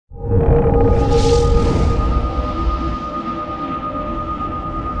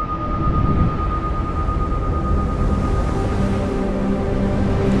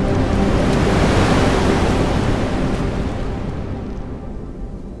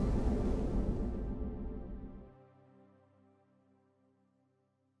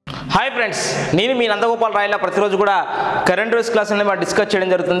Hi friends, నేను మీ నందగోపాల్ రాయల ప్రతిరోజు కూడా కరెంట్ అఫైర్స్ క్లాసులను మనం డిస్కస్ చేయడం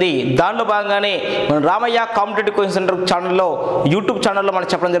జరుగుతుంది. దానిలో భాగంగానే మన రామయ్య కాంపిటేటివ్ కోచింగ్ సెంటర్ ఛానల్లో యూట్యూబ్ ఛానల్లో మనం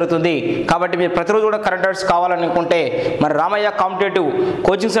చెప్పడం జరుగుతుంది. కాబట్టి మీరు ప్రతిరోజు కూడా కరెంట్ అఫైర్స్ కావాలనుకుంటే మన రామయ్య కాంపిటేటివ్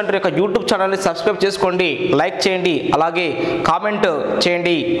కోచింగ్ సెంటర్ యొక్క యూట్యూబ్ ఛానల్ని సబ్స్క్రైబ్ చేసుకోండి, లైక్ చేయండి, అలాగే కామెంట్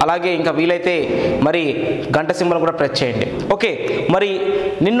చేయండి, అలాగే ఇంకా వీలైతే మరి గంట సింబల్ కూడా ప్రెస్ చేయండి. ఓకే, మరి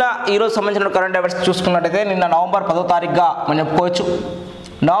నిన్న ఈరోజు సంబంధించిన కరెంట్ అఫైర్స్ చూసుకున్నట్టయితే నిన్న నవంబర్ 10వ తారీఖుగా మనం చెప్పుకోవచ్చు.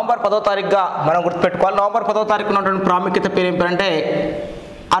 నవంబర్ 10వ తారీఖుగా మనం గుర్తుపెట్టుకోవాలి. నవంబర్ 10వ తారీఖు ఉన్నటువంటి ప్రాముఖ్యత పేరు ఏంటంటే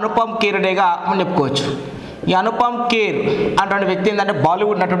అనుపమ్ ఖేర్ డేగా మనం చెప్పుకోవచ్చు. ఈ అనుపమ్ ఖేర్ అటువంటి వ్యక్తి ఏంటంటే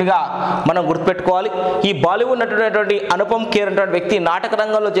బాలీవుడ్ నటుడిగా మనం గుర్తుపెట్టుకోవాలి. ఈ బాలీవుడ్ నటుడైనటువంటి అనుపమ్ ఖేర్ అటువంటి వ్యక్తి నాటక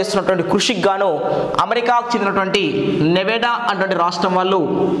రంగంలో చేస్తున్నటువంటి కృషికి గాను అమెరికాకు చెందినటువంటి నెవేడా అటువంటి రాష్ట్రం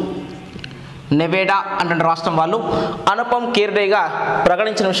వాళ్ళు అనుపమ్ ఖేర్ డేగా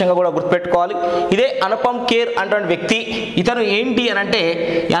ప్రకటించిన విషయంగా కూడా గుర్తుపెట్టుకోవాలి. ఇదే అనుపమ్ ఖేర్ అటువంటి వ్యక్తి ఇతను ఏంటి అని అంటే,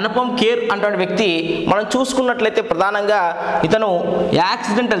 అనుపమ్ ఖేర్ అటువంటి వ్యక్తి మనం చూసుకున్నట్లయితే ప్రధానంగా ఇతను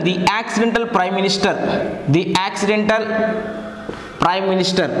ది యాక్సిడెంటల్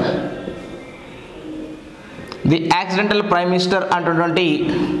ప్రైమ్ మినిస్టర్ అంటున్నటువంటి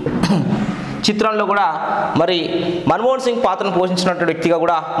చిత్రంలో కూడా మరి మన్మోహన్ సింగ్ పాత్రను పోషించినటువంటి వ్యక్తిగా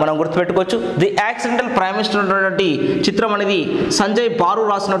కూడా మనం గుర్తుపెట్టుకోవచ్చు. ది యాక్సిడెంటల్ ప్రైమ్ మినిస్టర్ అన్నటువంటి చిత్రం అనేది సంజయ్ బారు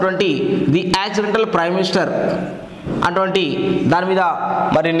రాసినటువంటి ది యాక్సిడెంటల్ ప్రైమ్ మినిస్టర్ అటువంటి దాని మీద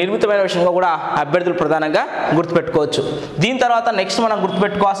మరి నిర్మితమైన విషయంగా కూడా అభ్యర్థులు ప్రధానంగా గుర్తుపెట్టుకోవచ్చు. దీని తర్వాత నెక్స్ట్ మనం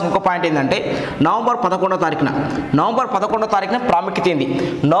గుర్తుపెట్టుకోవాల్సిన ఇంకో పాయింట్ ఏంటంటే నవంబర్ 11వ తారీఖున ప్రాముఖ్యత ఏంది?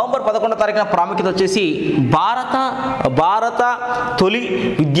 నవంబర్ 11వ తారీఖున ప్రాముఖ్యత వచ్చేసి భారత తొలి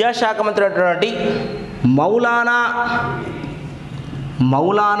విద్యాశాఖ మంత్రి అయినటువంటి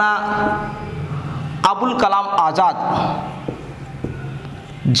మౌలానా అబుల్ కలాం ఆజాద్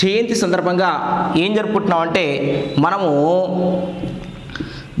జయంతి సందర్భంగా ఏం జరుపుకుంటున్నామంటే మనము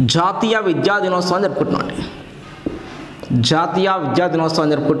జాతీయ విద్యా దినోత్సవం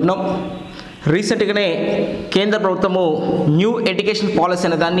జరుపుకుంటున్నాం. రీసెంట్గానే కేంద్ర ప్రభుత్వము న్యూ ఎడ్యుకేషన్ పాలసీ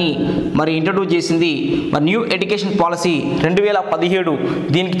అనే దాన్ని మరి ఇంట్రడ్యూస్ చేసింది. మరి న్యూ ఎడ్యుకేషన్ పాలసీ 2017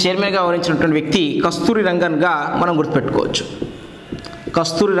 దీనికి చైర్మన్గా వ్యవహరించినటువంటి వ్యక్తి కస్తూరి రంగన్గా మనం గుర్తుపెట్టుకోవచ్చు.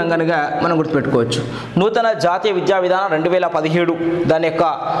 నూతన జాతీయ విద్యా విధానం 2017 దాని యొక్క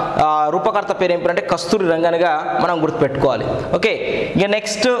రూపకర్త పేరు ఏంటంటే కస్తూరి రంగన్గా మనం గుర్తుపెట్టుకోవాలి. ఓకే, ఇక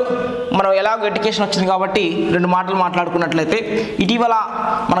నెక్స్ట్ మనం ఎలాగో ఎడ్యుకేషన్ వచ్చింది కాబట్టి రెండు మాటలు మాట్లాడుకున్నట్లయితే ఇటీవల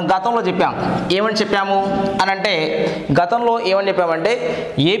మనం గతంలో చెప్పాము అని అంటే గతంలో ఏమని చెప్పామంటే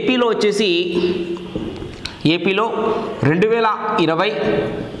ఏపీలో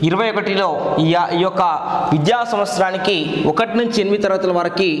 2020-21లో ఈ యొక్క విద్యా సంవత్సరానికి 1 నుంచి 8 తరగతుల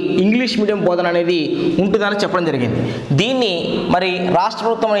వరకు ఇంగ్లీష్ మీడియం బోధన అనేది ఉంటుందని చెప్పడం జరిగింది. దీన్ని మరి రాష్ట్ర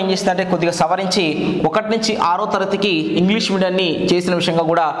ప్రభుత్వం ఏం చేసిందంటే కొద్దిగా సవరించి 1 నుంచి 6వ తరగతికి ఇంగ్లీష్ మీడియాన్ని చేసిన విషయంగా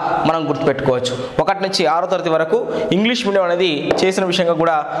కూడా మనం గుర్తుపెట్టుకోవచ్చు. 1 నుంచి 6వ తరగతి వరకు ఇంగ్లీష్ మీడియం అనేది చేసిన విషయంగా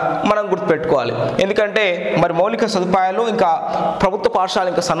కూడా మనం గుర్తుపెట్టుకోవాలి. ఎందుకంటే మరి మౌలిక సదుపాయాలు ఇంకా ప్రభుత్వ పాఠశాల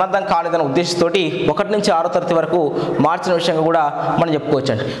ఇంకా సన్నద్ధం కాలేదనే ఉద్దేశంతో 1 నుంచి 6వ తరగతి వరకు మార్చిన విషయంగా కూడా మనం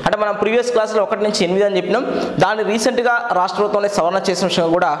చెప్పుకోవచ్చు. అంటే మనం ప్రీవియస్ క్లాస్లో 1 నుంచి 8 అని చెప్పినాం, దాన్ని రీసెంట్గా రాష్ట్ర ప్రభుత్వం సవరణ చేసిన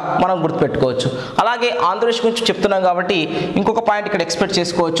విషయంగా కూడా మనం గుర్తుపెట్టుకోవచ్చు. అలాగే ఆంధ్రప్రదేశ్ గురించి చెప్తున్నాం కాబట్టి ఇంకొక పాయింట్ ఇక్కడ ఎక్స్పెక్ట్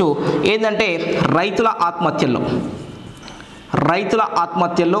చేసుకోవచ్చు. ఏంటంటే రైతుల ఆత్మహత్యల్లో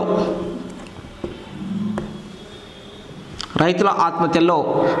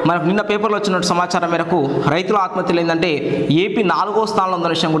మనకు నిన్న పేపర్లో వచ్చిన సమాచారం మేరకు రైతుల ఆత్మహత్యలు ఏంటంటే ఏపీ 4వ స్థానంలో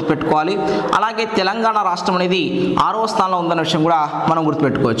ఉందన్న విషయం గుర్తుపెట్టుకోవాలి. అలాగే తెలంగాణ రాష్ట్రం అనేది 6వ స్థానంలో ఉందన్న విషయం కూడా మనం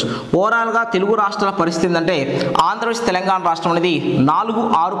గుర్తుపెట్టుకోవచ్చు. ఓవరాల్గా తెలుగు రాష్ట్రాల పరిస్థితి ఏంటంటే ఆంధ్రప్రదేశ్ తెలంగాణ రాష్ట్రం అనేది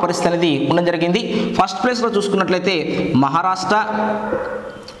 4-6 పరిస్థితి అనేది ఉండడం జరిగింది. ఫస్ట్ ప్లేస్లో చూసుకున్నట్లయితే మహారాష్ట్ర,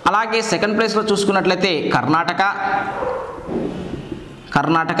 అలాగే సెకండ్ ప్లేస్లో చూసుకున్నట్లయితే కర్ణాటక,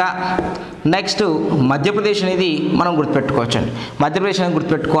 నెక్స్ట్ మధ్యప్రదేశ్ అనేది మనం గుర్తుపెట్టుకోవచ్చండి. మధ్యప్రదేశ్ అనేది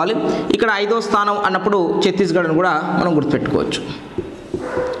గుర్తుపెట్టుకోవాలి. ఇక్కడ 5వ స్థానం అన్నప్పుడు ఛత్తీస్గఢ్ని కూడా మనం గుర్తుపెట్టుకోవచ్చు.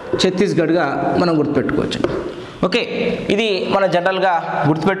 ఓకే, ఇది మన జనరల్గా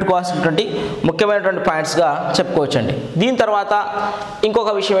గుర్తుపెట్టుకోవాల్సినటువంటి ముఖ్యమైనటువంటి పాయింట్స్గా చెప్పుకోవచ్చండి. దీని తర్వాత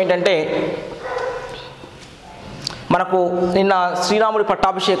ఇంకొక విషయం ఏంటంటే మనకు నిన్న శ్రీరాముడి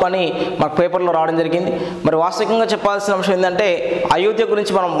పట్టాభిషేకం అని మాకు పేపర్లో రావడం జరిగింది. మరి వాస్తవికంగా చెప్పాల్సిన అంశం ఏంటంటే అయోధ్య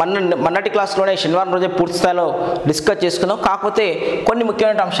గురించి మనం మొన్నటి క్లాస్లోనే శనివారం రోజే పూర్తి స్థాయిలో డిస్కస్ చేసుకున్నాం. కాకపోతే కొన్ని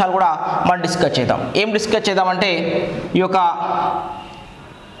ముఖ్యమైన అంశాలు కూడా మనం డిస్కస్ చేద్దాం. ఏం డిస్కస్ చేద్దామంటే ఈ యొక్క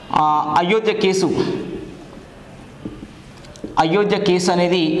అయోధ్య కేసు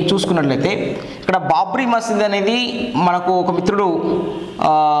అనేది చూసుకున్నట్లయితే ఇక్కడ బాబ్రీ మసీద్ అనేది మనకు ఒక మిత్రుడు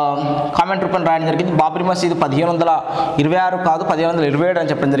కామెంట్ రూపంలో రాయడం జరిగింది. బాబ్రీ మసీదు 1526 కాదు 1527 అని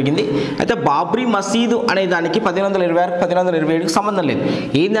చెప్పడం జరిగింది. అయితే బాబ్రీ మసీదు అనే దానికి 1526 1527కి సంబంధం లేదు.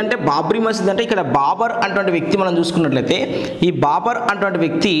 ఏంటంటే బాబ్రీ మసీద్ అంటే ఇక్కడ బాబర్ అటువంటి వ్యక్తి మనం చూసుకున్నట్లయితే ఈ బాబర్ అటువంటి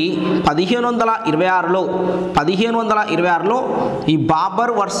వ్యక్తి 1526లో ఈ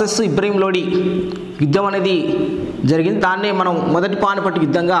బాబర్ వర్సెస్ ఇబ్రహీం లోడి యుద్ధం అనేది జరిగింది. దాన్నే మనం మొదటి పానిపట్టు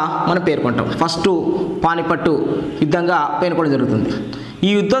యుద్ధంగా మనం పేర్కొంటాం. ఫస్ట్ పానిపట్టు యుద్ధంగా పేర్కొనడం జరుగుతుంది. ఈ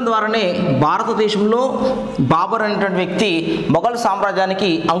యుద్ధం ద్వారానే భారతదేశంలో బాబర్ అనేటువంటి వ్యక్తి మొఘల్ సామ్రాజ్యానికి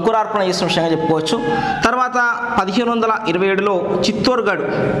అంకురార్పణ చేసిన విషయంగా చెప్పుకోవచ్చు. తర్వాత 1527లో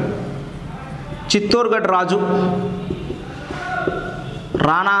చిత్తోర్గఢ్ రాజు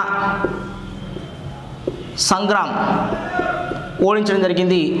రాణా సంగ్రామ్ ఓడించడం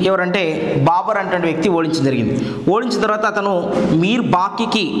జరిగింది. ఎవరంటే బాబర్ అనేటువంటి వ్యక్తి ఓడించడం జరిగింది. ఓడించిన తర్వాత అతను మీర్ బాకి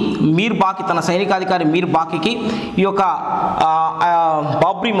తన సైనికాధికారి మీర్ బాకి ఈ యొక్క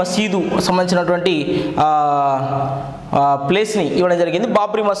బాబ్రీ మసీదు సంబంధించినటువంటి ప్లేస్ని ఇవ్వడం జరిగింది.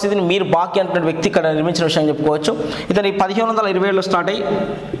 బాబ్రీ మసీదుని మీర్ బాకి అనేటువంటి వ్యక్తి ఇక్కడ నిర్మించిన విషయం చెప్పుకోవచ్చు. ఇతని 1527లో స్టార్ట్ అయ్యి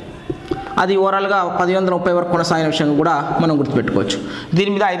అది ఓవరాల్గా 1530 వరకు కొనసాగిన విషయం కూడా మనం గుర్తుపెట్టుకోవచ్చు. దీని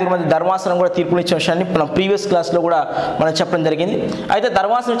మీద 5 మంది ధర్మాసనం కూడా తీర్పులు ఇచ్చిన విషయాన్ని మనం ప్రీవియస్ క్లాస్లో కూడా మనం చెప్పడం జరిగింది. అయితే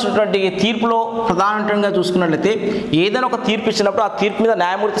ధర్మాసనం ఇచ్చినటువంటి తీర్పులో ప్రధానంగా చూసుకున్నట్లయితే ఏదైనా ఒక తీర్పు ఇచ్చినప్పుడు ఆ తీర్పు మీద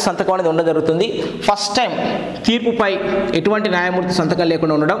న్యాయమూర్తి సంతకం అనేది ఉండడం జరుగుతుంది. ఫస్ట్ టైం తీర్పుపై ఎటువంటి న్యాయమూర్తి సంతకం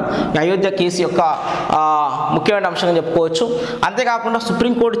లేకుండా ఉండడం అయోధ్య కేసు యొక్క ముఖ్యమైన అంశంగా చెప్పుకోవచ్చు. అంతేకాకుండా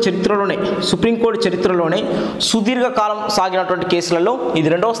సుప్రీంకోర్టు చరిత్రలోనే సుదీర్ఘకాలం సాగినటువంటి కేసులలో ఇది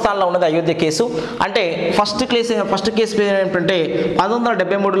 2వ స్థానంలో ఉన్నది అయోధ్య కేసు. అంటే ఫస్ట్ కేసు ఏంటంటే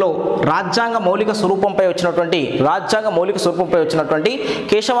 1973లో రాజ్యాంగ మౌలిక స్వరూపంపై వచ్చినటువంటి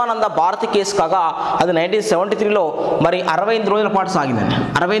కేశవానంద భారతి కేసు కాగా అది 1973లో మరి 65 రోజుల పాటు సాగిందండి.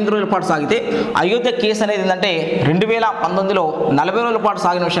 65 రోజుల పాటు సాగితే అయోధ్య కేసు అనేది ఏంటంటే 2019లో 40 రోజుల పాటు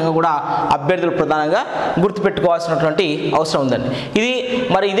సాగిన విషయంగా కూడా అభ్యర్థులు ప్రధానంగా గుర్తుపెట్టుకోవాల్సినటువంటి అవసరం ఉందండి.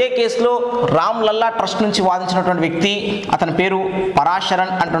 ఇదే కేసులో రామ్ లల్లా ట్రస్ట్ నుంచి వాదించినటువంటి వ్యక్తి అతని పేరు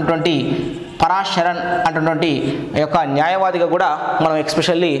పరాశరన్ అంటున్నటువంటి యొక్క న్యాయవాదిగా కూడా మనం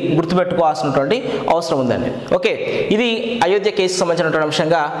ఎక్స్పెషల్లీ గుర్తుపెట్టుకోవాల్సినటువంటి అవసరం ఉందండి. ఓకే, ఇది అయోధ్య కేసు సంబంధించినటువంటి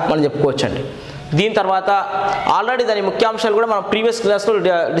అంశంగా మనం చెప్పుకోవచ్చండి. దీని తర్వాత ఆల్రెడీ దాని ముఖ్యాంశాలు కూడా మనం ప్రీవియస్ క్లాస్లో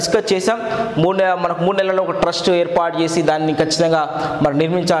డిస్కస్ చేసాం. మనకు 3 నెలల్లో ఒక ట్రస్ట్ ఏర్పాటు చేసి దాన్ని ఖచ్చితంగా మరి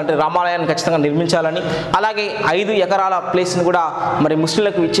నిర్మించాలంటే రామాలయాన్ని ఖచ్చితంగా నిర్మించాలని, అలాగే 5 ఎకరాల ప్లేస్ని కూడా మరి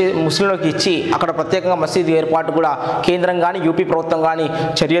ముస్లింలకు ఇచ్చి అక్కడ ప్రత్యేకంగా మసీదు ఏర్పాటు కూడా కేంద్రం కానీ యూపీ ప్రభుత్వం కానీ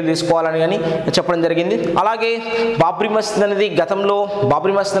చర్యలు తీసుకోవాలని కానీ చెప్పడం జరిగింది. అలాగే బాబ్రీ మసీద్ అనేది గతంలో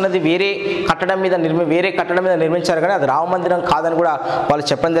వేరే కట్టడం మీద నిర్మించారు కానీ అది రామ మందిరం కాదని కూడా వాళ్ళు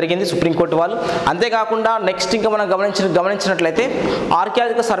చెప్పడం జరిగింది సుప్రీంకోర్టు వాళ్ళు. అంతేకాకుండా నెక్స్ట్ ఇంకా మనం గమనించినట్లయితే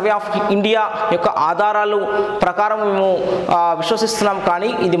ఆర్కియాలజికల్ సర్వే ఆఫ్ ఇండియా యొక్క ఆధారాలు ప్రకారం మేము విశ్వసిస్తున్నాం కానీ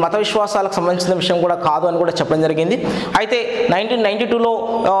ఇది మత విశ్వాసాలకు సంబంధించిన విషయం కూడా కాదు అని కూడా చెప్పడం జరిగింది. అయితే 1992లో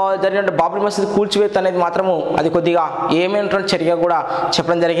జరిగిన బాబ్రీ మసీద్ కూల్చివేత అనేది మాత్రము అది కొద్దిగా ఏమైనటువంటి చర్య కూడా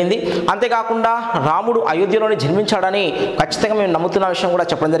చెప్పడం జరిగింది. అంతేకాకుండా రాముడు అయోధ్యలోనే జన్మించాడని ఖచ్చితంగా మేము నమ్ముతున్న విషయం కూడా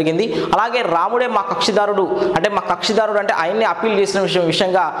చెప్పడం జరిగింది. అలాగే రాముడే మా కక్షిదారుడు అంటే ఆయన్ని అప్పీల్ చేసిన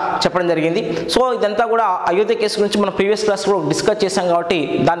విషయంగా చెప్పడం జరిగింది. సో ఇదంతా కూడా అయోధ్య కేసు గురించి మనం ప్రీవియస్ క్లాస్లో డిస్కస్ చేసాం కాబట్టి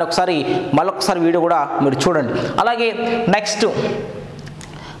దాన్ని మళ్ళొకసారి వీడియో కూడా మీరు చూడండి. అలాగే నెక్స్ట్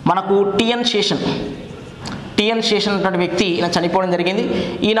మనకు టిఎన్ శేషన్ అటువంటి వ్యక్తి ఈయన చనిపోవడం జరిగింది.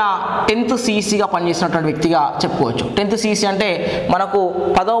 ఈయన 10th CECగా పనిచేసినటువంటి వ్యక్తిగా చెప్పుకోవచ్చు. 10th CEC అంటే మనకు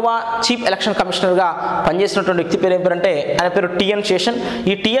 10వ చీఫ్ ఎలక్షన్ కమిషనర్గా పనిచేసినటువంటి వ్యక్తి పేరు ఏం పేరు అంటే ఆయన పేరు టిఎన్ శేషన్.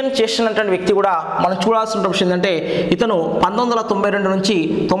 ఈ టిఎన్ శేషన్ అటువంటి వ్యక్తి కూడా మనం చూడాల్సిన విషయం ఏంటంటే ఇతను 1992 నుంచి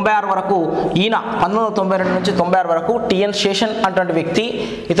 96 వరకు 1992 నుంచి 96 వరకు టిఎన్ శేషన్ అటువంటి వ్యక్తి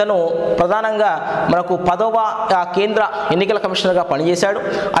ఇతను ప్రధానంగా మనకు 10వ కేంద్ర ఎన్నికల కమిషనర్గా పనిచేశాడు.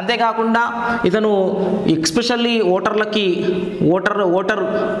 అంతేకాకుండా ఇతను ఎక్స్పెషల్లీ ఓటర్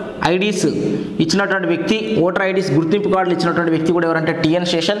ఐడీస్ ఇచ్చినటువంటి వ్యక్తి, ఓటర్ ఐడీస్ గుర్తింపు కార్డులు ఇచ్చినటువంటి వ్యక్తి కూడా ఎవరంటే టిఎన్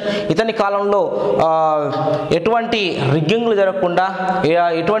శేషన్. ఇతని కాలంలో ఎటువంటి రిగ్గింగ్లు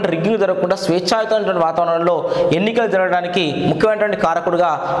జరగకుండా స్వేచ్ఛాయుతమైనటువంటి వాతావరణంలో ఎన్నికలు జరగడానికి ముఖ్యమైనటువంటి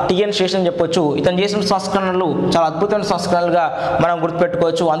కారకుడుగా టిఎన్ శేషన్ చెప్పొచ్చు. ఇతను చేసిన సంస్కరణలు చాలా అద్భుతమైన సంస్కరణలుగా మనం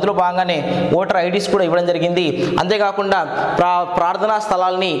గుర్తుపెట్టుకోవచ్చు. అందులో భాగంగానే ఓటర్ ఐడీస్ కూడా ఇవ్వడం జరిగింది. అంతేకాకుండా ప్రార్థనా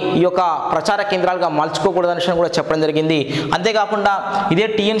స్థలాల్ని ఈ యొక్క ప్రచార కేంద్రాలుగా మలుచుకోకూడదని విషయం కూడా చెప్పడం జరిగింది. అంతేకాకుండా ఇదే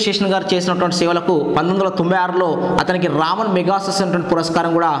టిఎన్ శేషన్ గారు చేసినటువంటి సేవలకు 1996లో అతనికి రామన్ మెగాసెస్ అనేటువంటి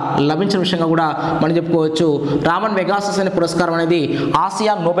పురస్కారం కూడా లభించిన విషయంగా కూడా మనం చెప్పుకోవచ్చు. రామన్ మెగాసెస్ అనే పురస్కారం అనేది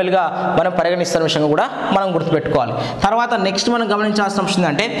ఆసియా నోబెల్గా మనం పరిగణిస్తున్న విషయంగా కూడా మనం గుర్తుపెట్టుకోవాలి. తర్వాత నెక్స్ట్ మనం గమనించాల్సిన అంశం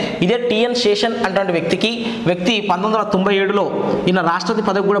ఏంటంటే ఇదే టిఎన్ శేషన్ అటువంటి వ్యక్తి 1997లో ఈయన రాష్ట్రపతి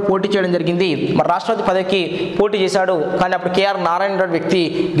పదవికి కూడా పోటీ చేయడం జరిగింది. మరి రాష్ట్రపతి పదవికి పోటీ చేశాడు, కానీ అప్పుడు కేఆర్ నారాయణ రెడ్డి వ్యక్తి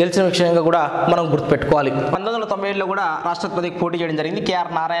గెలిచిన విషయంగా కూడా మనం గుర్తుపెట్టుకోవాలి. 1997లో కూడా రాష్ట్రపతి పదవికి పోటీ చేయడం జరిగింది.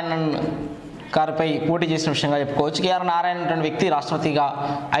 కేఆర్ నారాయణన్ గారిపై పోటీ చేసిన విషయంగా చెప్పుకోవచ్చు. కేఆర్ నారాయణ అనే వ్యక్తి రాష్ట్రపతిగా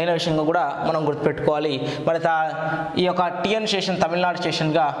అయిన విషయంగా కూడా మనం గుర్తుపెట్టుకోవాలి. మరి ఈ యొక్క టిఎన్ శేషన్ తమిళనాడు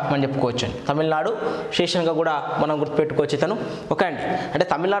స్టేషన్గా మనం చెప్పుకోవచ్చు. తమిళనాడు స్టేషన్గా కూడా మనం గుర్తుపెట్టుకోవచ్చు. ఇతను ఓకే అండి, అంటే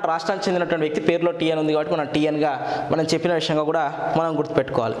తమిళనాడు రాష్ట్రానికి చెందినటువంటి వ్యక్తి, పేరులో టిఎన్ ఉంది కాబట్టి మనం టిఎన్గా మనం చెప్పిన విషయంగా కూడా మనం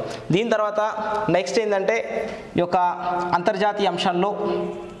గుర్తుపెట్టుకోవాలి. దీని తర్వాత నెక్స్ట్ ఏంటంటే ఈ యొక్క అంతర్జాతీయ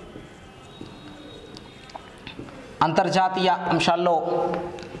అంశాల్లో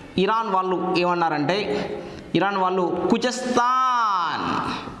ఇరాన్ వాళ్ళు ఏమన్నారంటే, ఇరాన్ వాళ్ళు ఖుజెస్తాన్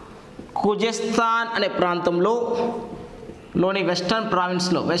అనే ప్రాంతంలోని వెస్ట్రన్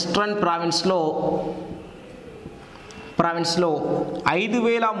ప్రావిన్స్లో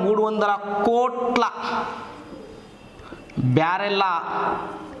 5,300 కోట్ల బ్యారెల్ల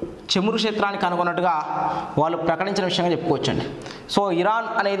చమురు క్షేత్రాన్ని కనుగొన్నట్టుగా వాళ్ళు ప్రకటించిన విషయంగా చెప్పుకోవచ్చండి. సో ఇరాన్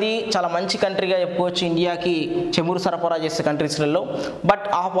అనేది చాలా మంచి కంట్రీగా చెప్పుకోవచ్చు ఇండియాకి చమురు సరఫరా చేసే కంట్రీస్లలో. బట్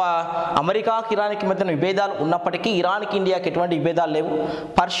అమెరికాకి ఇరాన్కి మధ్యన విభేదాలు ఉన్నప్పటికీ ఇరాన్కి ఇండియాకి ఎటువంటి విభేదాలు లేవు.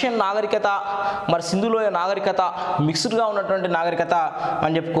 పర్షియన్ నాగరికత మరి సింధులోయ నాగరికత మిక్స్డ్గా ఉన్నటువంటి నాగరికత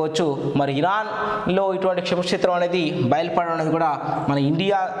అని చెప్పుకోవచ్చు. మరి ఇరాన్లో ఇటువంటి చమురు క్షేత్రం అనేది బయలుపడడం అనేది కూడా మన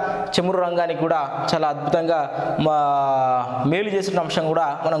ఇండియా చమురు రంగానికి కూడా చాలా అద్భుతంగా మేలు చేసిన అంశం కూడా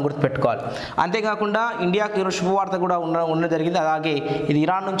మనం గుర్తుపెట్టుకోవాలి. అంతేకాకుండా ఇండియాకి ఈరోజు శుభవార్త కూడా ఉండడం జరిగింది. అలాగే ఇది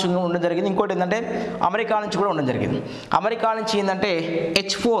ఇరాన్ నుంచి ఉండడం జరిగింది. ఇంకోటి ఏంటంటే అమెరికా నుంచి కూడా ఉండడం జరిగింది. అమెరికా నుంచి ఏంటంటే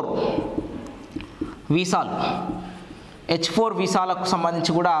H4 వీసాలకు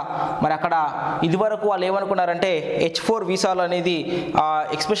సంబంధించి కూడా మరి అక్కడ ఇదివరకు వాళ్ళు ఏమనుకున్నారంటే H4 వీసాలు అనేది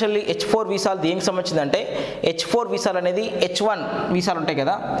ఎస్పెషల్లీ H4 వీసాలు దేనికి సంబంధించిందంటే H4 వీసాలు అనేది H1 వీసాలు ఉంటాయి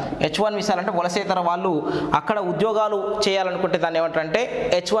కదా, H1 వీసాలు అంటే వలసేతర వాళ్ళు అక్కడ ఉద్యోగాలు చేయాలనుకుంటే దాన్ని ఏమంటారంటే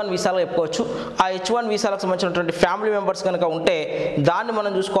H1 వీసాలు చెప్పుకోవచ్చు. ఆ H1 వీసాలకు సంబంధించినటువంటి ఫ్యామిలీ మెంబర్స్ కనుక ఉంటే దాన్ని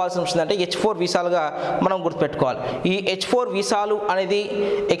మనం చూసుకోవాల్సి వచ్చిందంటే H4 వీసాలుగా మనం గుర్తుపెట్టుకోవాలి. ఈ H4 వీసాలు అనేది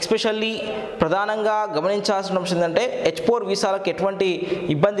ఎస్పెషల్లీ ప్రధానంగా గమనించాల్సిన అంశం ఏంటంటే H4 వీసాలకు ఎటువంటి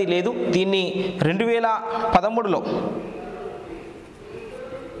ఇబ్బంది లేదు. దీన్ని 2015లో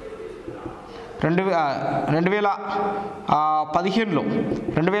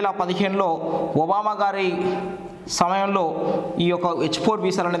ఒబామా గారి సమయంలో ఈ యొక్క H4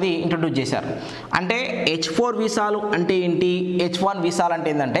 వీసాలు అనేది ఇంట్రడ్యూస్ చేశారు. అంటే H4 వీసాలు అంటే ఏంటి, H1 వీసాలు అంటే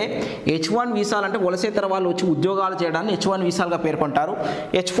ఏంటంటే H1 వీసాలు అంటే వలసేతర వాళ్ళు వచ్చి ఉద్యోగాలు చేయడాన్ని H1 వీసాలుగా పేర్కొంటారు.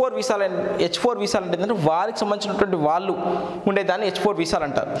 H4 వీసాలు అంటే ఏంటంటే వారికి సంబంధించినటువంటి వాళ్ళు ఉండేదాన్ని H4 వీసాలు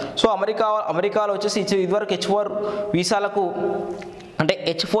అంటారు. సో అమెరికాలో వచ్చేసి ఇదివరకు H4 వీసాలకు అంటే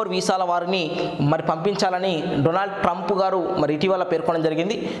H4 వీసాల వారిని మరి పంపించాలని డొనాల్డ్ ట్రంప్ గారు మరి ఇటీవల పేర్కొనడం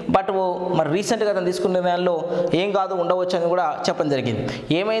జరిగింది. బట్ మరి రీసెంట్గా తను తీసుకున్న నిర్ణయాల్లో ఏం కాదు ఉండవచ్చు అని కూడా చెప్పడం జరిగింది.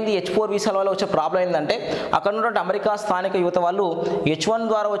 ఏమైంది, H4 వీసాల వల్ల వచ్చే ప్రాబ్లం ఏంటంటే అక్కడ ఉన్నటువంటి అమెరికా స్థానిక యువత వాళ్ళు H1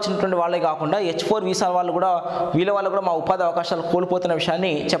 ద్వారా వచ్చినటువంటి వాళ్ళే కాకుండా H4 వీసాల వాళ్ళు కూడా వీళ్ళ వాళ్ళు కూడా మా ఉపాధి అవకాశాలు కోల్పోతున్న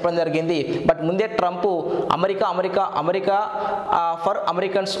విషయాన్ని చెప్పడం జరిగింది. బట్ ముందే Trump America for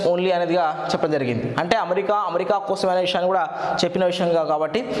Americans only అనేదిగా చెప్పడం జరిగింది. అంటే అమెరికా కోసం అనే విషయాన్ని కూడా చెప్పిన విషయం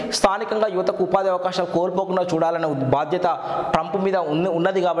కాబట్టి స్థానికంగా యువతకు ఉపాధి అవకాశాలు కోల్పోకుండా చూడాలనే బాధ్యత ట్రంప్ మీద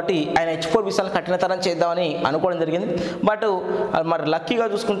ఉన్నది. కాబట్టి ఆయన H4 వీసాలను కఠినతరం చేద్దామని అనుకోవడం జరిగింది. బట్ మరి లక్కీగా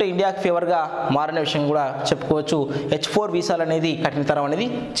చూసుకుంటే ఇండియాకి ఫేవర్గా మారిన విషయం కూడా చెప్పుకోవచ్చు. H4 వీసాలు అనేది కఠినతరం అనేది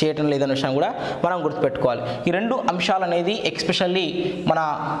చేయటం లేదనే విషయం కూడా మనం గుర్తుపెట్టుకోవాలి. ఈ రెండు అంశాలు అనేది ఎస్పెషల్లీ మన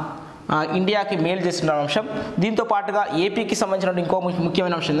ఇండియాకి మేలు చేస్తున్న అంశం. దీంతో పాటుగా ఏపీకి సంబంధించిన ఇంకో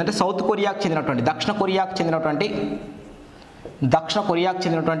ముఖ్యమైన అంశం ఏంటంటే దక్షిణ కొరియాకు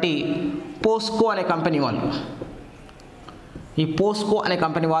చెందినటువంటి పోస్కో అనే కంపెనీ వాళ్ళు, ఈ పోస్కో అనే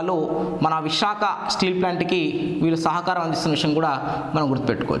కంపెనీ వాళ్ళు మన విశాఖ స్టీల్ ప్లాంట్కి వీళ్ళు సహకారం అందిస్తున్న విషయం కూడా మనం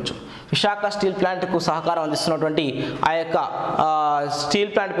గుర్తుపెట్టుకోవచ్చు. విశాఖ స్టీల్ ప్లాంట్కు సహకారం అందిస్తున్నటువంటి ఆ యొక్క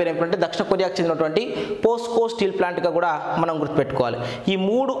స్టీల్ ప్లాంట్ పేరు ఏంటంటే దక్షిణ కొరియాకు చెందినటువంటి పోస్కో స్టీల్ ప్లాంట్గా కూడా మనం గుర్తుపెట్టుకోవాలి. ఈ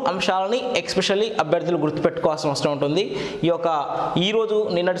మూడు అంశాలని ఎస్పెషల్లీ అభ్యర్థులు గుర్తుపెట్టుకోవాల్సిన అవసరం ఉంటుంది ఈరోజు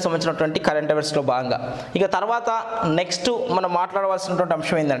నిన్నటి సంబంధించినటువంటి కరెంట్ అఫైర్స్లో భాగంగా. ఇక తర్వాత నెక్స్ట్ మనం మాట్లాడవలసినటువంటి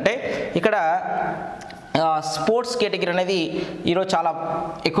అంశం ఏంటంటే ఇక్కడ స్పోర్ట్స్ కేటగిరీ అనేది ఈరోజు చాలా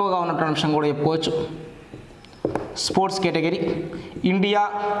ఎక్కువగా ఉన్నటువంటి అంశం కూడా చెప్పుకోవచ్చు. Sports category India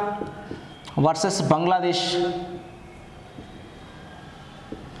versus Bangladesh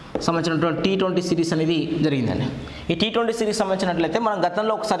సంబంధించినటువంటి T20 సిరీస్ అనేది జరిగిందండి. ఈ T20 సిరీస్ సంబంధించినట్లయితే మనం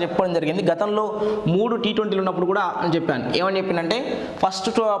గతంలో ఒకసారి చెప్పుకోవడం జరిగింది. గతంలో 3 T20లు ఉన్నప్పుడు కూడా నేను చెప్పాను. ఏమని చెప్పానంటే ఫస్ట్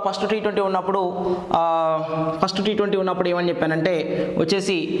T20 ఉన్నప్పుడు ఏమని చెప్పానంటే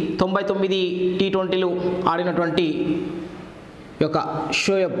వచ్చేసి 99 T20లు ఆడినటువంటి యొక్క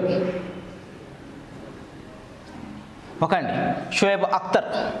షోయబ్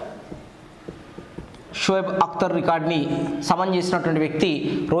షోయబ్ అఖ్తర్ రికార్డ్ని సమన్ చేసినటువంటి వ్యక్తి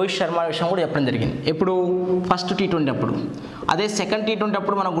రోహిత్ శర్మ విషయం కూడా చెప్పడం జరిగింది. ఎప్పుడు ఫస్ట్ T20 అప్పుడు. అదే సెకండ్ T20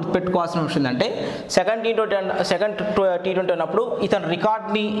 అప్పుడు మనం గుర్తుపెట్టుకోవాల్సిన విషయం ఏంటంటే సెకండ్ T20 అన్నప్పుడు ఇతను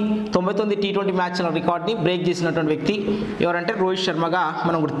రికార్డ్ని 99 T20 మ్యాచ్ల రికార్డ్ని బ్రేక్ చేసినటువంటి వ్యక్తి ఎవరంటే రోహిత్ శర్మగా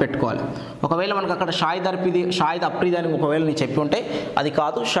మనం గుర్తుపెట్టుకోవాలి. ఒకవేళ మనకు అక్కడ షాహిద్ అఫ్రీది అని ఒకవేళ నేను చెప్పి ఉంటే అది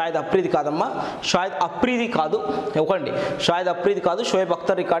కాదు, షాహిద్ అఫ్రీది కాదమ్మా, షాహిద్ అఫ్రీది కాదు, షోయబ్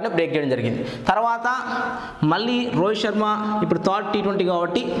అఖ్తర్ రికార్డ్ని బ్రేక్ చేయడం జరిగింది. తర్వాత మళ్ళీ రోహిత్ శర్మ ఇప్పుడు థర్డ్ T20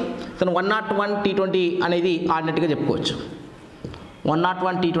 కాబట్టి తను 101 T20 అనేది ఆడినట్టుగా చెప్పుకోవచ్చు.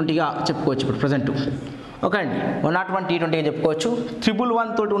 101 T20గా చెప్పుకోవచ్చు ఇప్పుడు ప్రజెంట్. ఓకే అండి, 101 T20గా చెప్పుకోవచ్చు.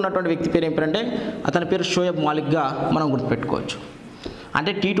 111 తోటి ఉన్నటువంటి వ్యక్తి పేరు ఏంటంటే అతని పేరు షోయబ్ మాలిక్గా మనం గుర్తుపెట్టుకోవచ్చు.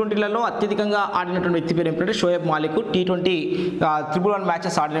 అంటే T20లలో అత్యధికంగా ఆడినటువంటి వ్యక్తి పేరు ఏంటంటే షోయబ్ మాలిక్. T20 111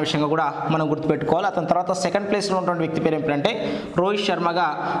 మ్యాచెస్ ఆడిన విషయంగా కూడా మనం గుర్తుపెట్టుకోవాలి. అతని తర్వాత సెకండ్ ప్లేస్లో ఉన్నటువంటి వ్యక్తి పేరు ఏంటంటే రోహిత్ శర్మగా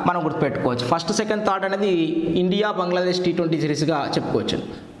మనం గుర్తుపెట్టుకోవచ్చు. ఫస్ట్ సెకండ్ థర్డ్ అనేది ఇండియా బంగ్లాదేశ్ T20 సిరీస్గా చెప్పుకోవచ్చు.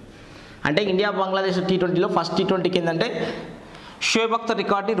 అంటే India Bangladesh T20లో first T20 కిందంటే Shoaib Akhtar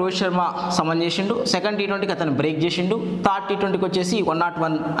రికార్డ్ని Rohit Sharma సమన్ చేసిండు. సెకండ్ T20కి అతను బ్రేక్ చేసిండు. థర్డ్ T20కి వచ్చేసి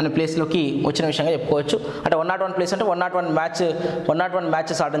 101 అనే ప్లేస్లోకి వచ్చిన విషయంగా చెప్పుకోవచ్చు. అంటే 101 ప్లేస్ అంటే 101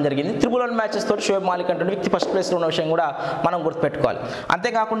 మ్యాచెస్ ఆడడం జరిగింది. 111 మ్యాచెస్ తోటి షోయబ్ మాలిక్ అంటే వ్యక్తి ఫస్ట్ ప్లేస్లో ఉన్న విషయం కూడా మనం గుర్తుపెట్టుకోవాలి.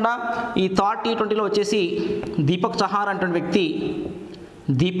 అంతేకాకుండా ఈ థర్డ్ T20లో వచ్చేసి దీపక్ చాహార్ అంటే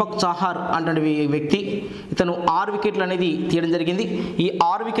వ్యక్తి ఇతను 6 వికెట్లు అనేది తీయడం జరిగింది. ఈ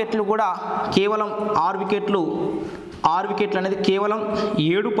 6 వికెట్లు కూడా కేవలం 6 వికెట్లు అనేది కేవలం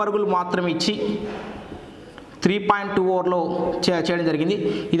 7 పరుగులు మాత్రమే ఇచ్చి 3.2 ఓవర్లో చేయడం జరిగింది.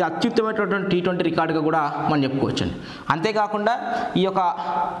 ఇది అత్యుత్తమైనటువంటి T20 రికార్డుగా కూడా మనం చెప్పుకోవచ్చండి. అంతేకాకుండా ఈ యొక్క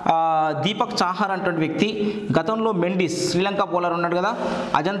దీపక్ చాహార్ అటువంటి వ్యక్తి గతంలో మెండిస్ శ్రీలంక బౌలర్ ఉన్నాడు కదా,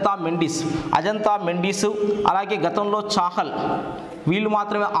 అజంతా మెండిస్ అలాగే గతంలో చాహల్ వీళ్ళు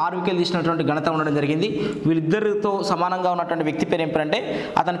మాత్రమే 6 వికెట్లు తీసినటువంటి ఘనత ఉండడం జరిగింది. వీళ్ళిద్దరితో సమానంగా ఉన్నటువంటి వ్యక్తి పేరు ఏంటంటే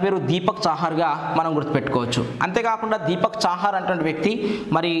అతని పేరు దీపక్ చాహార్గా మనం గుర్తుపెట్టుకోవచ్చు. అంతేకాకుండా దీపక్ చాహార్ అటువంటి వ్యక్తి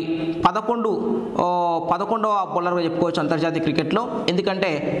మరి 11వ బౌలర్గా చెప్పుకోవచ్చు అంతర్జాతీయ క్రికెట్లో. ఎందుకంటే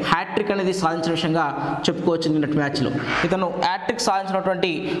హ్యాట్రిక్ అనేది సాధించిన విషయంగా చెప్పుకోవచ్చు. నిన్నటి మ్యాచ్లో ఇతను హ్యాట్రిక్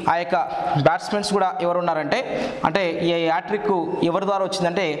సాధించినటువంటి ఆ యొక్క బ్యాట్స్మెన్స్ కూడా ఎవరు ఉన్నారంటే అంటే ఈ హ్యాట్రిక్ ఎవరి ద్వారా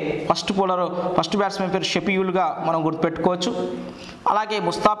వచ్చిందంటే ఫస్ట్ బ్యాట్స్మెన్ పేరు షఫీయుల్గా మనం గుర్తుపెట్టుకోవచ్చు. అలాగే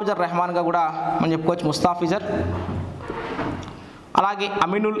ముస్తాఫిజర్ రెహమాన్గా కూడా మనం చెప్పుకోవచ్చు. అలాగే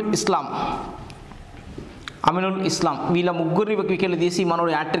అమినుల్ ఇస్లాం వీళ్ళ ముగ్గురిని వికెట్లు తీసి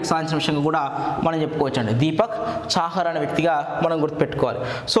మనోడు హ్యాట్రిక్ సాధించిన విషయంగా కూడా మనం చెప్పుకోవచ్చు అండి. దీపక్ చాహర్ అనే వ్యక్తిగా మనం గుర్తుపెట్టుకోవాలి.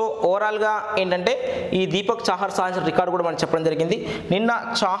 సో ఓవరాల్గా ఏంటంటే ఈ దీపక్ చాహర్ సాధించిన రికార్డు కూడా మనం చెప్పడం జరిగింది. నిన్న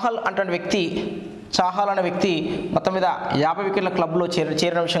చాహల్ అనే వ్యక్తి మొత్తం మీద 50 వికెట్ల క్లబ్లో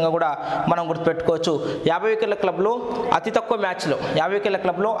చేరిన విషయంగా కూడా మనం గుర్తుపెట్టుకోవచ్చు. 50 వికెట్ల క్లబ్లో అతి తక్కువ మ్యాచ్లో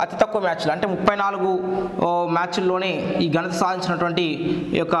అంటే 34 మ్యాచ్ల్లోనే ఈ ఘనత సాధించినటువంటి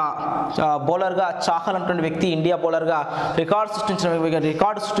ఈ యొక్క బౌలర్గా చాహల్ అటువంటి వ్యక్తి ఇండియా బౌలర్గా రికార్డు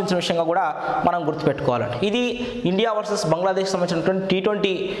సృష్టించిన విషయంగా కూడా మనం గుర్తుపెట్టుకోవాలండి. ఇది ఇండియా వర్సెస్ బంగ్లాదేశ్ సంబంధించినటువంటి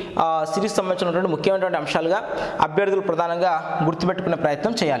T20 సిరీస్ సంబంధించినటువంటి ముఖ్యమైనటువంటి అంశాలుగా అభ్యర్థులు ప్రధానంగా గుర్తుపెట్టుకునే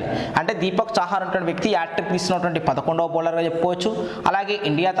ప్రయత్నం చేయాలి. అంటే దీపక్ చాహర్ అంటే వ్యక్తి హ్యాట్రిక్ తీసినటువంటి 11వ బౌలర్గా చెప్పుకోవచ్చు. అలాగే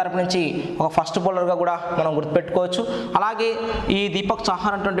ఇండియా తరపు నుంచి ఒక ఫస్ట్ బౌలర్గా కూడా మనం గుర్తుపెట్టుకోవచ్చు. అలాగే ఈ దీపక్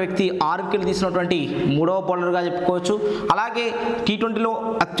చాహర్ అటువంటి వ్యక్తి 6 వికెట్లు తీసినటువంటి 3వ బౌలర్గా చెప్పుకోవచ్చు. అలాగే T20లో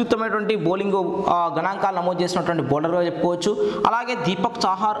అత్యుత్తమైనటువంటి బౌలింగ్ గణాంకాలు నమోదు చేసినటువంటి బౌలర్గా చెప్పుకోవచ్చు. అలాగే దీపక్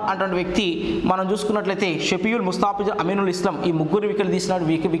చాహర్ అటువంటి వ్యక్తి మనం చూసుకున్నట్లయితే షఫీయుల్, ముస్తాఫిజర్, అమీనుల్ ఇస్లాం ఈ ముగ్గురు వికెట్లు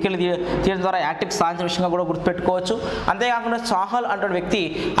తీయడం ద్వారా హ్యాట్రిక్ సాధించిన విషయంగా కూడా గుర్తుపెట్టుకోవచ్చు. అంతేకాకుండా చాహల్ అటువంటి వ్యక్తి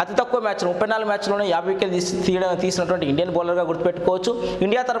అతి తక్కువ మ్యాచ్ 34 మ్యాచ్లోనే 50 వికెట్లు తీసినటువంటి ఇండియన్ బౌలర్గా గుర్తుపెట్టుకోవచ్చు.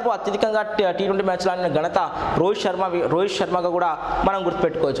 ఇండియా తరపు అత్యధికంగా T20 మ్యాచ్లో ఆడిన ఘనత రోహిత్ శర్మగా కూడా మనం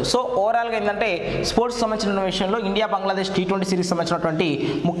గుర్తుపెట్టుకోవచ్చు. సో ఓవరాల్గా ఏంటంటే స్పోర్ట్స్ సంబంధించిన విషయంలో ఇండియా బంగ్లాదేశ్ T20 సిరీస్ సంబంధించినటువంటి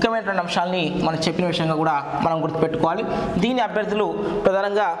ముఖ్యమైనటువంటి అంశాలని మనం చెప్పిన విషయంగా కూడా మనం గుర్తుపెట్టుకోవాలి. దీని అభ్యర్థులు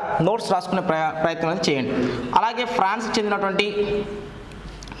ప్రధానంగా నోట్స్ రాసుకునే ప్రయత్నం చేయండి. అలాగే ఫ్రాన్స్ చెందినటువంటి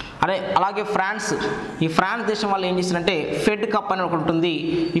అలాగే ఫ్రాన్స్, ఈ ఫ్రాన్స్ దేశం వాళ్ళు ఏం చేశారంటే ఫెడ్ కప్ అని ఒకటి ఉంటుంది.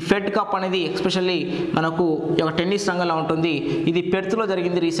 ఈ ఫెడ్ కప్ అనేది ఎస్పెషల్లీ మనకు ఒక టెన్నిస్ రంగంలో ఉంటుంది. ఇది పెర్త్లో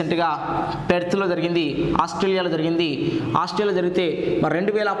జరిగింది, రీసెంట్గా పెర్త్లో జరిగింది, ఆస్ట్రేలియాలో జరిగింది. ఆస్ట్రేలియా జరిగితే మరి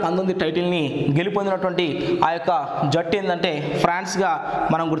 2019 టైటిల్ని గెలుపొందినటువంటి ఆ యొక్క జట్టు ఏంటంటే ఫ్రాన్స్గా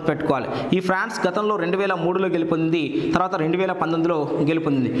మనం గుర్తుపెట్టుకోవాలి. ఈ ఫ్రాన్స్ గతంలో 2003లో గెలుపొందింది, తర్వాత 2019లో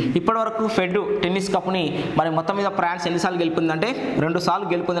గెలుపొందింది. ఇప్పటివరకు ఫెడ్ టెన్నిస్ కప్ని మరి మొత్తం మీద ఫ్రాన్స్ ఎన్నిసార్లు గెలుపొందంటే 2 సార్లు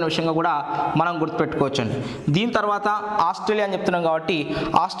గెలుపొందిన విషయంగా కూడా మనం గుర్తుపెట్టుకోవచ్చండి. దీని తర్వాత ఆస్ట్రేలియా అని చెప్తున్నాం కాబట్టి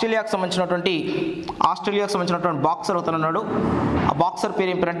ఆస్ట్రేలియాకు సంబంధించినటువంటి బాక్సర్ అవుతున్నాడు. ఆ బాక్సర్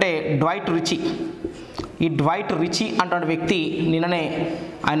పేరు ఏం పేరంటే డ్వైట్ రిచీ. ఈ డ్వైట్ రిచీ అనే వ్యక్తి నిన్ననే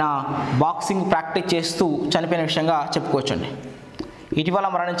ఆయన బాక్సింగ్ ప్రాక్టీస్ చేస్తూ చనిపోయిన విషయంగా చెప్పుకోవచ్చండి. ఇటీవల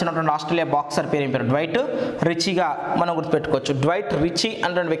మరణించినటువంటి ఆస్ట్రేలియా బాక్సర్ పేరు ఏం పేరు డ్వైట్ రిచీగా మనం గుర్తుపెట్టుకోవచ్చు. డ్వైట్ రిచీ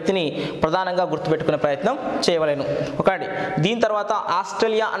అనే వ్యక్తిని ప్రధానంగా గుర్తుపెట్టుకునే ప్రయత్నం చేయవలేను. ఒకటి దీని తర్వాత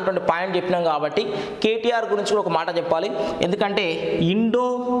ఆస్ట్రేలియా అన్నటువంటి పాయింట్ చెప్పినాం కాబట్టి కేటీఆర్ గురించి కూడా ఒక మాట చెప్పాలి. ఎందుకంటే ఇండో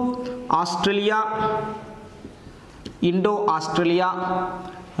ఆస్ట్రేలియా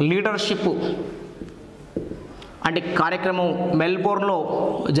లీడర్షిప్ అంటే కార్యక్రమం మెల్బోర్న్లో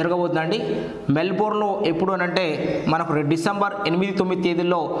జరగబోతుందండి. మెల్బోర్న్లో ఎప్పుడు అనంటే మనకు డిసెంబర్ 8-9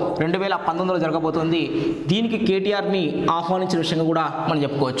 తేదీల్లో 2019లో జరగబోతుంది. దీనికి కేటీఆర్ని ఆహ్వానించిన విషయంగా కూడా మనం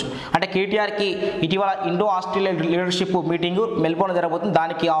చెప్పుకోవచ్చు. అంటే కేటీఆర్కి ఇటీవల Indo Australia leadership meeting Melbourne జరగబోతుంది,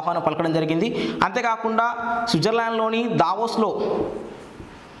 దానికి ఆహ్వానం పలకడం జరిగింది. అంతేకాకుండా స్విట్జర్లాండ్లోని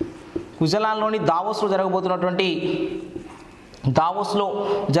దావోస్లో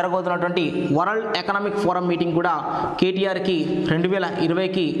జరగబోతున్నటువంటి వరల్డ్ ఎకనామిక్ ఫోరం మీటింగ్ కూడా కేటీఆర్కి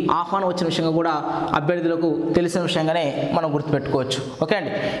 2020కి ఆహ్వానం వచ్చిన విషయంగా కూడా అభ్యర్థులకు తెలిసిన విషయంగానే మనం గుర్తుపెట్టుకోవచ్చు. ఓకే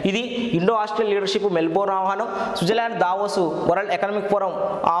అండి, ఇది ఇండో ఆస్ట్రేలియా లీడర్షిప్ మెల్బోర్న్ ఆహ్వానం, Switzerland Davos world economic forum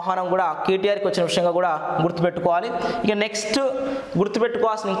ఆహ్వానం కూడా కేటీఆర్కి వచ్చిన విషయంగా కూడా గుర్తుపెట్టుకోవాలి. ఇక నెక్స్ట్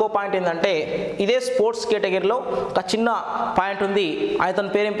గుర్తుపెట్టుకోవాల్సిన ఇంకో పాయింట్ ఏంటంటే ఇదే స్పోర్ట్స్ కేటగిరీలో ఒక చిన్న పాయింట్ ఉంది.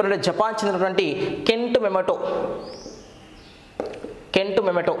 అతని పేరు ఏం పేరంటే జపాన్ చెందినటువంటి కెంట్ మెమెటో.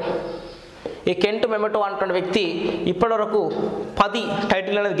 ఈ కెంట్ మెమెటో అన్నటువంటి వ్యక్తి ఇప్పటివరకు 10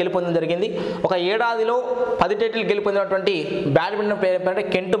 టైటిల్ అనేది గెలుపొందడం జరిగింది. ఒక ఏడాదిలో 10 టైటిల్ గెలుపొందినటువంటి బ్యాడ్మింటన్ ప్లేయర్ పేరు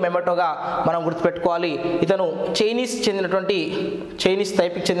కెంట్ మెమెటోగా మనం గుర్తుపెట్టుకోవాలి. ఇతను చైనీస్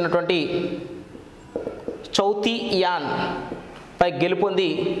తైపీకి చెందినటువంటి చౌతీ యాన్ పై గెలుపొంది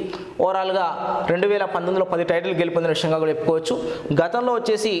ఓవరాల్గా 2019లో 10 టైటిల్ గెలుపొందిన విషయంగా కూడా చెప్పుకోవచ్చు. గతంలో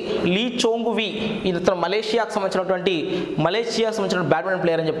వచ్చేసి లీ చోంగ్ వి, ఇతను మలేషియాకు సంబంధించిన బ్యాడ్మింటన్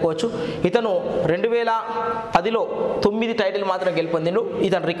ప్లేయర్ అని చెప్పుకోవచ్చు. ఇతను 2010లో 9 టైటిల్ మాత్రం గెలుపొందిండు.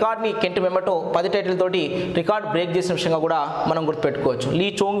 ఇతని రికార్డ్ని కెంట్ మెమెటో 10 టైటిల్ తోటి రికార్డ్ బ్రేక్ చేసిన విషయంగా కూడా మనం గుర్తుపెట్టుకోవచ్చు. లీ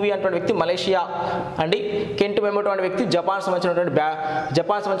చోంగ్ వి అనే వ్యక్తి మలేషియా అండి, కెంట్ మెమెటో అనే వ్యక్తి జపాన్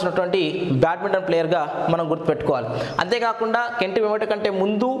సంబంధించినటువంటి బ్యాడ్మింటన్ ప్లేయర్గా మనం గుర్తుపెట్టుకోవాలి. అంతేకాకుండా కెంట్ మెమెటో కంటే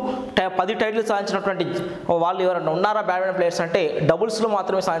ముందు 10 టైటిల్ సాధించినటువంటి వాళ్ళు ఎవరైనా ఉన్నారా బ్యాడ్మింటన్ ప్లేయర్స్ అంటే డబుల్స్లో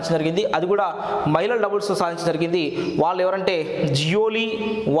మాత్రమే సాధించడం జరిగింది. అది కూడా మహిళల డబుల్స్లో సాధించడం జరిగింది. వాళ్ళు ఎవరంటే జియోలి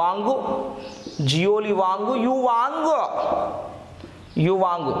వాంగ్,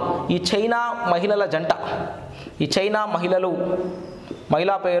 యువాంగ్. ఈ చైనా మహిళల జంట, ఈ చైనా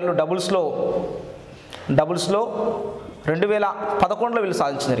మహిళా ప్లేయర్లు డబుల్స్లో 2011లో వీళ్ళు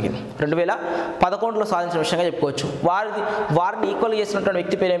సాధించడం జరిగింది. 2011లో సాధించిన విషయంగా చెప్పుకోవచ్చు. వారిని ఈక్వల్ చేసినటువంటి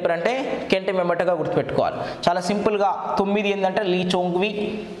వ్యక్తి పేరు ఏం పేరు అంటే కెంట్ మెమెటోగా గుర్తుపెట్టుకోవాలి. చాలా సింపుల్గా 9 ఏంటంటే లీ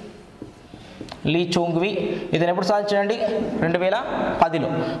చోంగ్ వి ఇతను ఎప్పుడు సాధించాడండి 2010లో.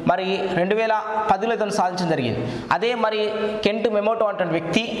 మరి 2010లో ఇతను సాధించడం జరిగింది. అదే మరి కెంట్ మెమెటో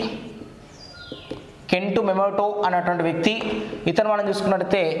అన్నటువంటి వ్యక్తి ఇతను మనం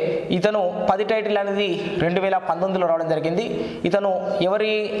చూసుకున్నట్లయితే ఇతను 10 టైటిల్ అనేది 2019లో రావడం జరిగింది. ఇతను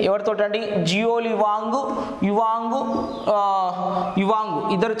ఎవరితో అండి జియోలి యువాంగ్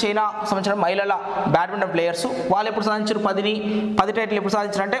ఇద్దరు చైనా సంబంధించిన మహిళల బ్యాడ్మింటన్ ప్లేయర్స్. వాళ్ళు ఎప్పుడు సాధించారు 10 టైటిల్ ఎప్పుడు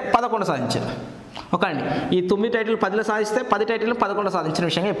సాధించారంటే 11 సాధించారు. ఓకే అండి, ఈ 9 టైటిల్ 10లో సాధిస్తే 10 టైటిల్ 11లో సాధించిన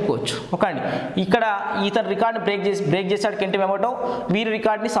విషయంగా చెప్పుకోవచ్చు. ఓకే అండి, ఇక్కడ ఇతను రికార్డ్ని బ్రేక్ చేశాడు కెంట్ మెమెటో. వీరి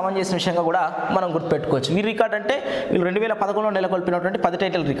రికార్డ్ని సమన్ చేసిన విషయంగా కూడా మనం గుర్తుపెట్టుకోవచ్చు. వీరి రికార్డ్ అంటే వీళ్ళు 2011లో నెలకొల్పినటువంటి 10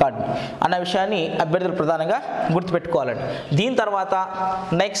 టైటిల్ రికార్డు అన్న విషయాన్ని అభ్యర్థులు ప్రధానంగా గుర్తుపెట్టుకోవాలండి. దీని తర్వాత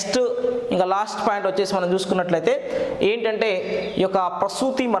నెక్స్ట్ ఇంకా లాస్ట్ పాయింట్ వచ్చేసి మనం చూసుకున్నట్లయితే ఏంటంటే ఈ యొక్క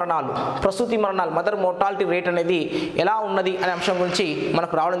ప్రసూతి మరణాలు మదర్ మోర్టాలిటీ రేట్ అనేది ఎలా ఉన్నది అనే అంశం గురించి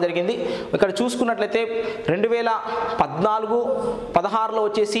మనకు రావడం జరిగింది. ఇక్కడ చూసుకున్నట్లయితే 2014-16లో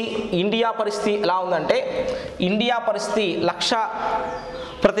వచ్చేసి ఇండియా పరిస్థితి ఎలా ఉందంటే ఇండియా పరిస్థితి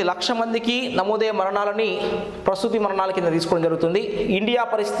ప్రతి 1,00,000 మందికి నమోదయ్యే మరణాలని ప్రసూతి మరణాల కింద తీసుకోవడం జరుగుతుంది. ఇండియా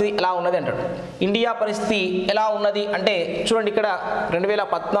పరిస్థితి ఎలా ఉన్నది అంటాడు. ఇండియా పరిస్థితి ఎలా ఉన్నది అంటే చూడండి, ఇక్కడ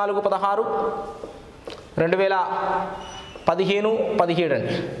 2014-16, 2015-17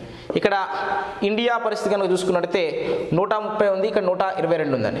 అండి. ఇక్కడ ఇండియా పరిస్థితి కనుక చూసుకున్నట్లయితే 130 ఉంది, ఇక్కడ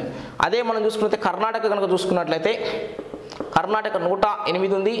 122 ఉందండి. అదే మనం చూసుకున్నట్లయితే కర్ణాటక కనుక చూసుకున్నట్లయితే కర్ణాటక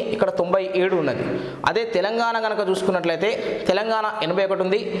 108 ఉంది, ఇక్కడ 97 ఉన్నది. అదే తెలంగాణ కనుక చూసుకున్నట్లయితే తెలంగాణ 81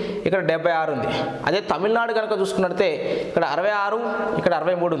 ఉంది, ఇక్కడ 76 ఉంది. అదే తమిళనాడు కనుక చూసుకున్నట్లయితే ఇక్కడ 66, ఇక్కడ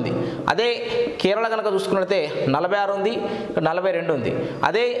 63 ఉంది. అదే కేరళ కనుక చూసుకున్నట్లయితే 46 ఉంది, ఇక్కడ 42 ఉంది.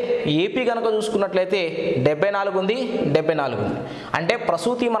 అదే ఏపీ కనుక చూసుకున్నట్లయితే 74 ఉంది, 74 ఉంది. అంటే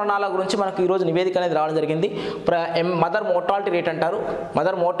ప్రసూతి మరణాల గురించి మనకు ఈరోజు నివేదిక అనేది రావడం జరిగింది. మదర్ మోర్టాలిటీ రేట్ అంటారు.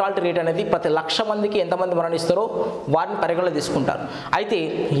 మదర్ మోర్టాలిటీ రేట్ అనేది ప్రతి 1,00,000 మందికి ఎంతమంది మరణిస్తారో వారిని పరిగణలో తీసుకుంటారు. అయితే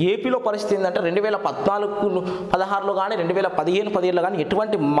ఏపీలో పరిస్థితి ఏంటంటే 2014-16లో కానీ 2015-17లో కానీ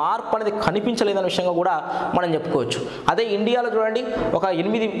ఎటువంటి మార్పు అనేది కనిపించలేదనే విషయంగా కూడా మనం చెప్పుకోవచ్చు. అదే ఇండియాలో చూడండి ఒక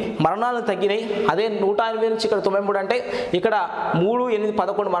 8 మరణాలు తగ్గినాయి. అదే 180 నుంచి ఇక్కడ 93 అంటే ఇక్కడ 3, 8,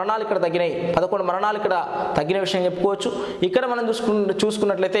 11 మరణాలు ఇక్కడ తగ్గినాయి. 11 మరణాలు ఇక్కడ తగ్గిన విషయం చెప్పుకోవచ్చు. ఇక్కడ మనం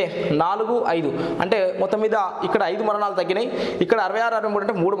చూసుకున్నట్లయితే 4, 5 అంటే మొత్తం మీద ఇక్కడ 5 మరణాలు తగ్గినాయి. ఇక్కడ 66, 63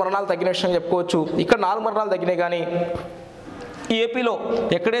 అంటే 3 మరణాలు తగ్గిన విషయం చెప్పుకోవచ్చు. ఇక్కడ 4 మరణాలు తగ్గినాయి. కానీ ఈ ఏపీలో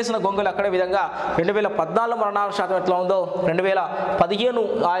ఎక్కడేసిన గొంగలు అక్కడే విధంగా 2014 మరణాల శాతం ఎట్లా ఉందో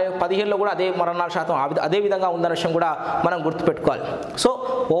 2015-17లో కూడా అదే మరణాల శాతం అదే విధంగా ఉందన్న విషయం కూడా మనం గుర్తుపెట్టుకోవాలి. సో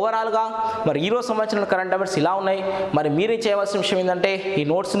ఓవరాల్గా మరి ఈరోజు సంబంధించిన కరెంట్ అఫైర్స్ ఇలా ఉన్నాయి. మరి మీరే చేయవలసిన విషయం ఏంటంటే ఈ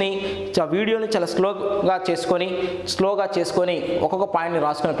నోట్స్ని వీడియోని చాలా స్లోగా చేసుకొని ఒక్కొక్క పాయింట్ని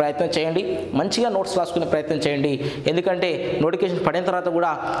రాసుకునే ప్రయత్నం చేయండి. మంచిగా నోట్స్ రాసుకునే ప్రయత్నం చేయండి. ఎందుకంటే నోటిఫికేషన్ పడిన తర్వాత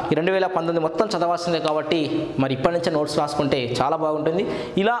కూడా ఈ 2019 మొత్తం చదవాల్సిందే కాబట్టి మరి ఇప్పటి నుంచే నోట్స్ రాసుకుంటే చాలా బాగుంటుంది.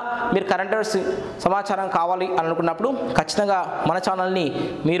 ఇలా మీరు కరెంట్ అఫైర్స్ సమాచారం కావాలి అని అనుకున్నప్పుడు ఖచ్చితంగా మన ఛానల్ని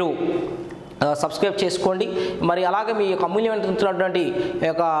మీరు సబ్స్క్రైబ్ చేసుకోండి. మరి అలాగే మీ యొక్క అమూల్యమైనటువంటి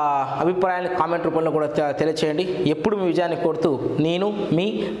యొక్క అభిప్రాయాన్ని కామెంట్ రూపంలో కూడా తెలియచేయండి. ఎప్పుడు మీ విజయాన్ని కోరుతూ నేను మీ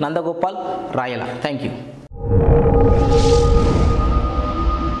నందగోపాల్ రాయల. Thank you.